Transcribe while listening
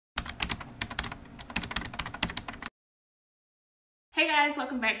Hey guys,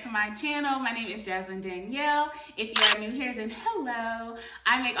 welcome back to my channel. My name is Jasmine Danielle. If you are new here, then hello.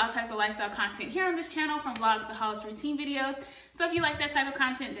 I make all types of lifestyle content here on this channel, from vlogs to hauls, routine videos. So if you like that type of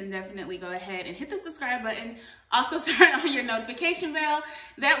content, then definitely go ahead and hit the subscribe button. Also turn on your notification bell.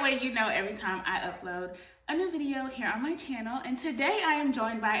 That way you know every time I upload a new video here on my channel. And today I am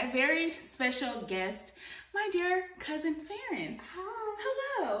joined by a very special guest, my dear cousin Faren. Hi.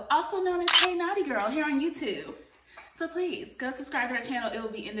 Hello. Also known as Hey Naughty Girl here on YouTube. So please go subscribe to our channel. It will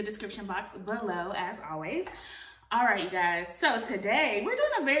be in the description box below as always. All right, you guys. So today we're doing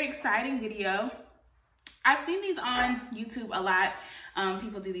a very exciting video. I've seen these on YouTube a lot.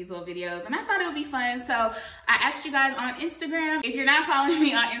 People do these little videos and I thought it would be fun. So I asked you guys on Instagram. If you're not following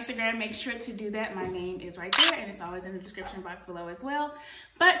me on Instagram, make sure to do that. My name is right there and it's always in the description box below as well.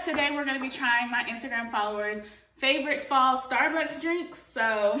 But today we're going to be trying my Instagram followers' favorite fall Starbucks drinks.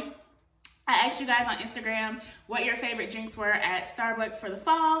 So I asked you guys on Instagram what your favorite drinks were at Starbucks for the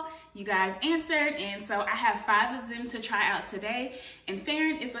fall. You guys answered, and so I have 5 of them to try out today. And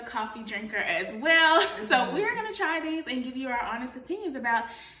Faren is a coffee drinker as well. So we're gonna try these and give you our honest opinions about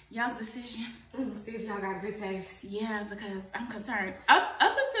y'all's decisions. See if y'all got good taste. Yeah, because I'm concerned. Up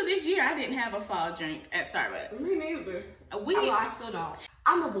until this year, I didn't have a fall drink at Starbucks. Me neither. I still don't.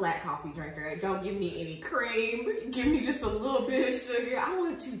 I'm a black coffee drinker. Don't give me any cream. Give me just a little bit of sugar. I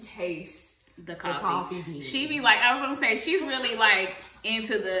want to taste the coffee beans. She be like, I was gonna say, she's really like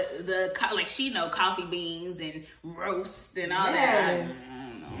into the like she know coffee beans and roast and all that.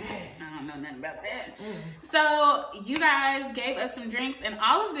 I don't know nothing about that. So you guys gave us some drinks, and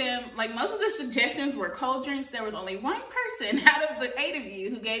all of them, like most of the suggestions were cold drinks. There was only one person out of the 8 of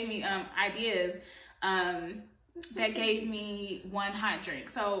you who gave me ideas that gave me one hot drink.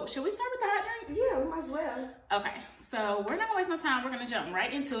 So should we start with the hot drink? Yeah, we might as well. Okay, so we're not gonna waste no time. We're gonna jump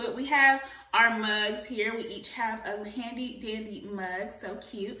right into it. We have our mugs here. We each have a handy dandy mug, so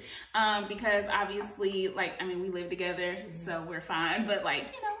cute. Because obviously, like, I mean, we live together, so we're fine. But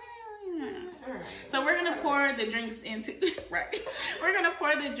like, you know. So we're gonna pour the drinks into right. We're gonna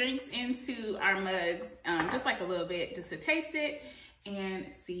pour the drinks into our mugs, just like a little bit, just to taste it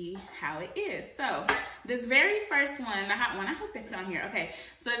and see how it is. So this very first one, the hot one, I hope they put on here. Okay,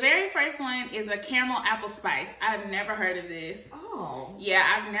 so the very first one is a caramel apple spice. I've never heard of this. Oh. Yeah,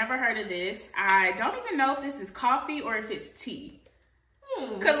 I've never heard of this. I don't even know if this is coffee or if it's tea.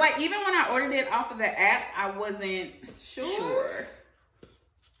 Cause like even when I ordered it off of the app, I wasn't sure.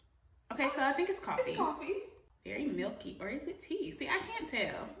 Okay, so I think it's coffee. It's coffee. Very milky, or is it tea? See, I can't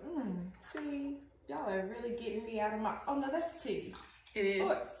tell. See, y'all are really getting me out of my, oh no, that's tea. It is.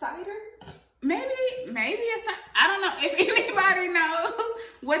 Oh, cider? Maybe it's not, I don't know. If anybody knows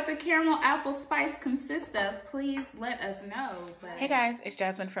what the caramel apple spice consists of, please let us know. But hey guys, it's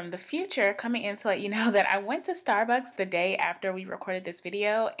Jasmine from the future coming in to let you know that I went to Starbucks the day after we recorded this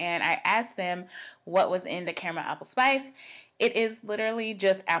video and I asked them what was in the caramel apple spice. It is literally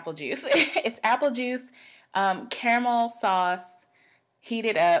just apple juice. It's apple juice, caramel sauce,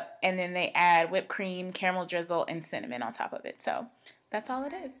 heated up, and then they add whipped cream, caramel drizzle, and cinnamon on top of it. So that's all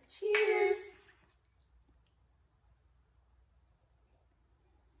it is. Cheers.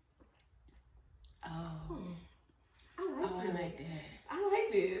 Oh, I like that. I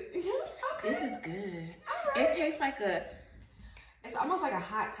like this. Okay. This is good. All right. It tastes like a... It's almost like a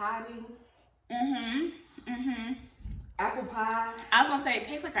hot toddy. Apple pie. I was gonna say it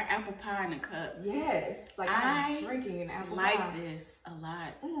tastes like an apple pie in a cup. Yes, like I'm drinking an apple pie. I like this a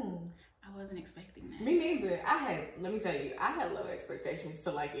lot. I wasn't expecting that. Me neither. Let me tell you, I had low expectations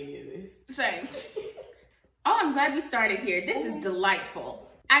to like any of this. Same. Oh, I'm glad we started here. This is delightful.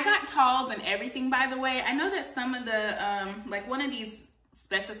 I got talls and everything, by the way. I know that some of the, like one of these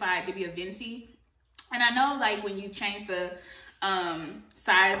specified to be a venti. And I know like when you change the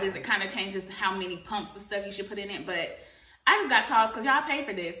sizes, it kind of changes how many pumps of stuff you should put in it. But I just got talls because y'all paid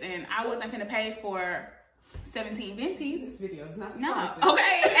for this and I wasn't gonna pay for 17 ventis. This video is not sponsored. No,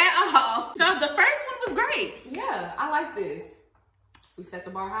 okay, at all. So the first one was great. Yeah, I like this. We set the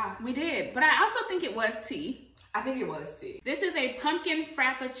bar high. We did, but I also think it was tea. I think it was tea. This is a pumpkin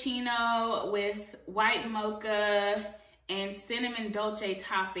frappuccino with white mocha and cinnamon dolce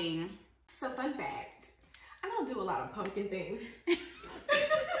topping. So fun fact, I don't do a lot of pumpkin things.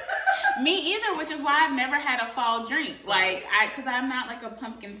 Me either, which is why I've never had a fall drink. Like, cause I'm not like a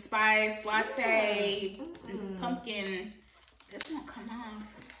pumpkin spice latte, pumpkin. This won't come off.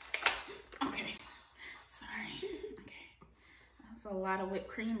 Okay, sorry. Okay, that's a lot of whipped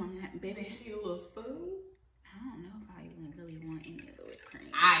cream on that, baby. You need a little spoon? I don't know if I even really want any of the whipped cream.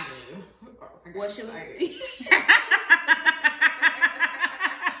 I do. What should we?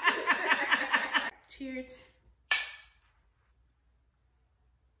 Cheers.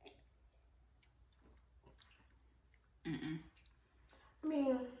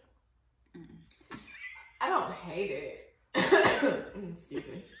 hate it. Excuse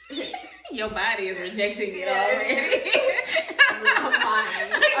me. Your body is rejecting it already. I'm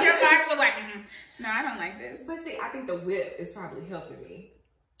fine. Your body was like, no, I don't like this. But see, I think the whip is probably helping me.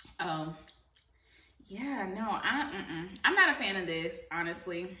 Yeah, no, I'm not a fan of this,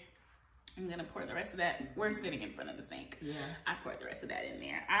 honestly. I'm gonna pour the rest of that. We're sitting in front of the sink. Yeah. I poured the rest of that in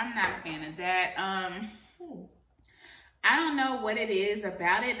there. I'm not a fan of that. I don't know what it is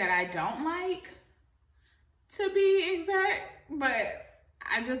about it that I don't like, to be exact, but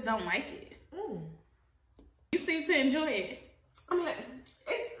I just don't like it. You seem to enjoy it. I mean,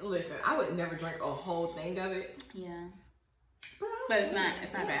 listen, I would never drink a whole thing of it. Yeah. But it's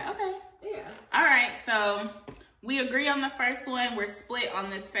not bad. Okay. Yeah. All right, so we agree on the first one. We're split on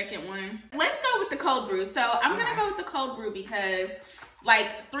this second one. Let's go with the cold brew. So I'm gonna go with the cold brew because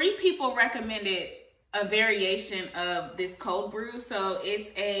like 3 people recommended a variation of this cold brew. So it's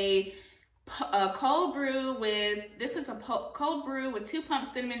a cold brew with, this is a cold brew with 2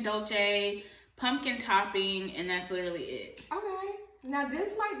 pumps cinnamon dolce, pumpkin topping, and that's literally it. Okay. Now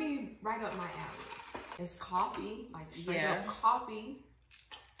this might be right up my alley. It's coffee, like straight up coffee.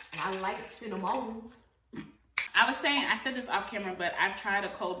 And I like cinnamon. I was saying, I said this off camera, but I've tried a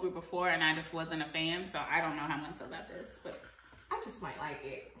cold brew before and I just wasn't a fan, so I don't know how I'm gonna feel about this, but I just might like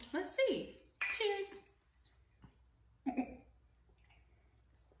it. Let's see. Cheers.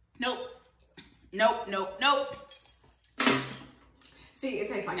 Nope. Nope, nope, nope. See, it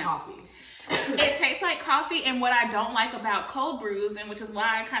tastes like coffee. It tastes like coffee, and what I don't like about cold brews, and which is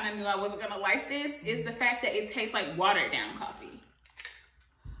why I kind of knew I wasn't gonna like this, is the fact that it tastes like watered down coffee.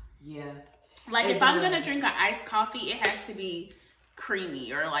 Yeah. Like if I'm gonna drink an iced coffee, it has to be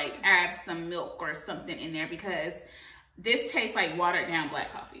creamy or like have some milk or something in there, because this tastes like watered down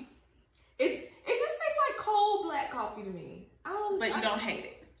black coffee. It just tastes like cold black coffee to me. But you don't hate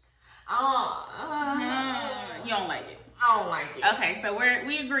it. You don't like it. I don't like it. Okay, so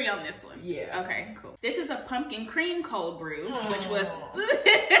we agree on this one. Yeah. Okay, cool. This is a pumpkin cream cold brew,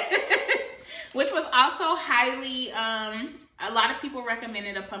 which was also highly, a lot of people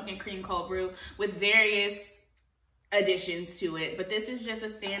recommended a pumpkin cream cold brew with various additions to it, but this is just a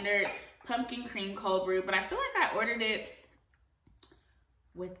standard pumpkin cream cold brew. But I feel like I ordered it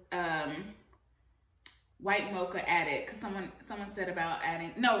with white mocha added, because someone said about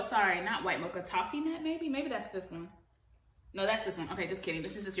adding, no, sorry, not white mocha, toffee nut maybe that's this one. No, that's this one. Okay, just kidding.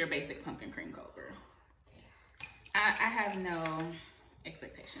 This is just your basic pumpkin cream cold brew. I have no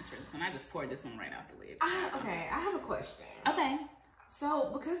expectations for this one. I just poured this one right out the lid. Okay, I have a question. Okay. So,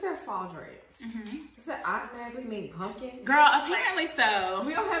 because they're fall drinks, does that automatically mean pumpkin? Girl, apparently so.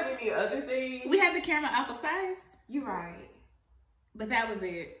 We don't have any other things. We have the caramel apple spice. You're right. But that was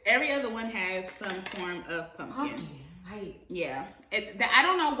it. Every other one has some form of pumpkin. Right. Yeah. I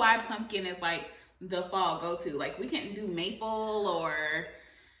don't know why pumpkin is like the fall go-to. Like we can't do maple, or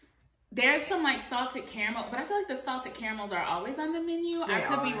there's some like salted caramel, but I feel like the salted caramels are always on the menu. I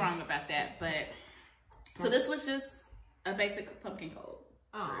could be wrong about that, but so this was just a basic pumpkin cold.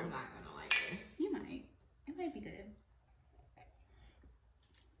 Oh, I'm not gonna like this. You might. It might be good.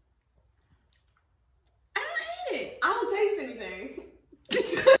 I don't hate it. I don't taste anything.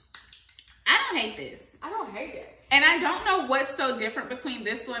 I don't hate this. I don't hate it. And I don't know what's so different between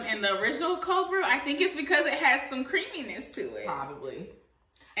this one and the original cold brew. I think it's because it has some creaminess to it. Probably.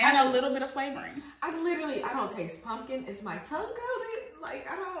 And a little bit of flavoring. I don't taste pumpkin. Is my tongue coated? Like,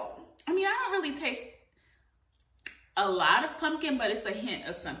 I mean, I don't really taste a lot of pumpkin, but it's a hint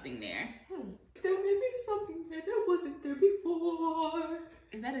of something there. There may be something that wasn't there before.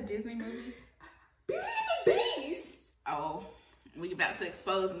 Is that a Disney movie? Beauty and the Beast. Oh, we about to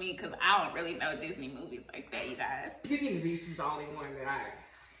expose me because I don't really know Disney movies like that, you guys. Beauty and the Beast is the only one that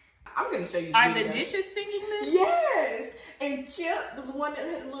I'm going to show you. Are the dishes singing this? Yes. And Chip, the one that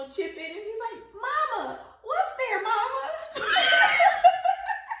had a little chip in it, he's like, Mama, what's there, Mama?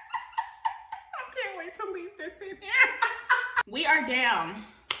 I can't wait to leave this in here. We are down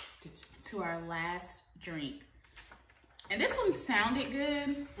to our last drink. And this one sounded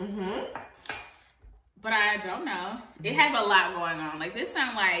good. But I don't know. It has a lot going on. Like this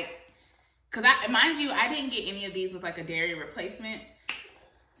sound like, cause mind you, I didn't get any of these with like a dairy replacement.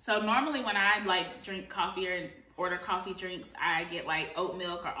 So normally when I like drink coffee or order coffee drinks, I get like oat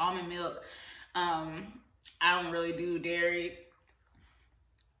milk or almond milk. I don't really do dairy.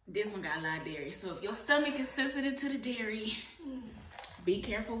 This one got a lot of dairy. So if your stomach is sensitive to the dairy, be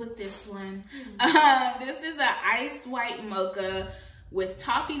careful with this one. This is an iced white mocha with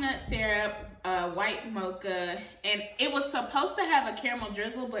toffee nut syrup, white mocha, and it was supposed to have a caramel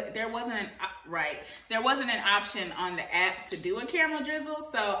drizzle, but there wasn't an option on the app to do a caramel drizzle.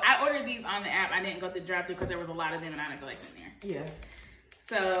 So I ordered these on the app. I didn't go through the drive-thru because there was a lot of them and I didn't feel like sitting there. Yeah.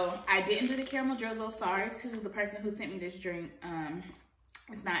 So I didn't do the caramel drizzle. Sorry to the person who sent me this drink.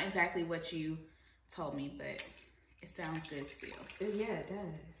 It's not exactly what you told me, but it sounds good still. Yeah, it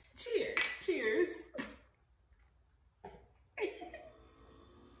does. Cheers. Cheers.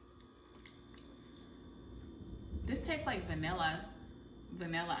 This tastes like vanilla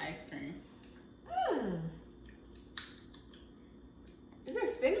ice cream. Is there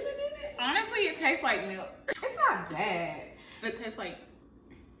cinnamon in it? Honestly, it tastes like milk. It's not bad. It tastes like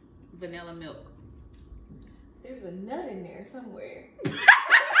vanilla milk. There's a nut in there somewhere.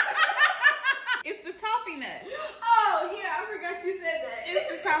 It's the toffee nut. Oh, yeah, I forgot you said that.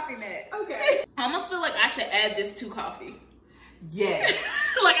 It's the toffee nut. Okay. I almost feel like I should add this to coffee. Yes.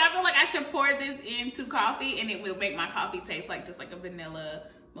 Like, I feel like I should pour this into coffee and it will make my coffee taste like just like a vanilla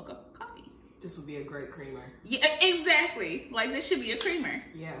mocha coffee. This would be a great creamer. Yeah, exactly. Like, this should be a creamer.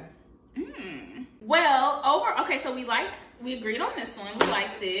 Yeah. Well, okay, so we agreed on this one. We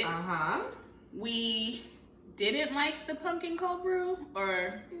liked it. We didn't like the pumpkin cold brew,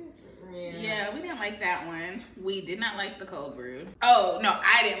 or yeah, we didn't like that one. We did not like the cold brew. Oh no,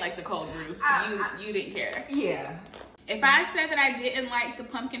 I didn't like the cold brew. You didn't care. Yeah. If I said that I didn't like the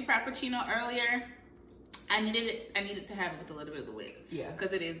pumpkin frappuccino earlier, I needed to have it with a little bit of the whip. Yeah.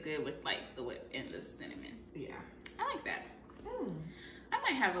 Because it is good with like the whip and the cinnamon. Yeah. I like that. I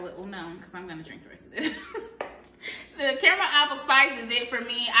might have a little, because I'm gonna drink the rest of this. The caramel apple spice is it for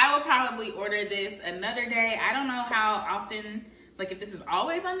me. I will probably order this another day. I don't know how often, like if this is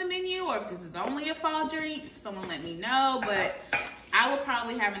always on the menu or if this is only a fall drink. Someone let me know, but I will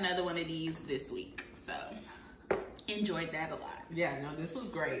probably have another one of these this week. So enjoyed that a lot. Yeah, no, this was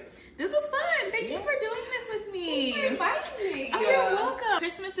great. This was fun. Thank you for doing this with me. Thanks for inviting me. Oh, you're welcome.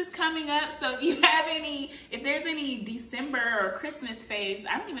 Christmas is coming up, so if there's any December or Christmas faves,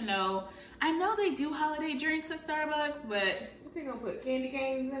 I don't even know. I know they do holiday drinks at Starbucks, but what they gonna put candy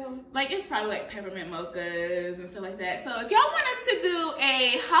canes in them? Like, it's probably like peppermint mochas and stuff like that. So if y'all want us to do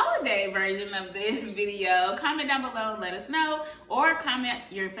a holiday version of this video, comment down below and let us know, or comment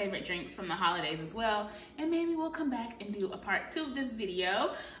your favorite drinks from the holidays as well, and maybe we'll come back and do a part 2 of this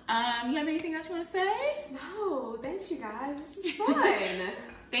video. You have anything else you want to say? No, thanks you guys. This is fun.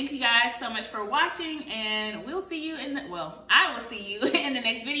 Thank you guys so much for watching, and we'll see you I will see you in the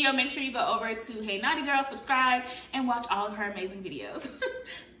next video. Make sure you go over to Hey Naughty Girl, subscribe, and watch all of her amazing videos.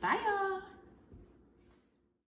 Bye, y'all.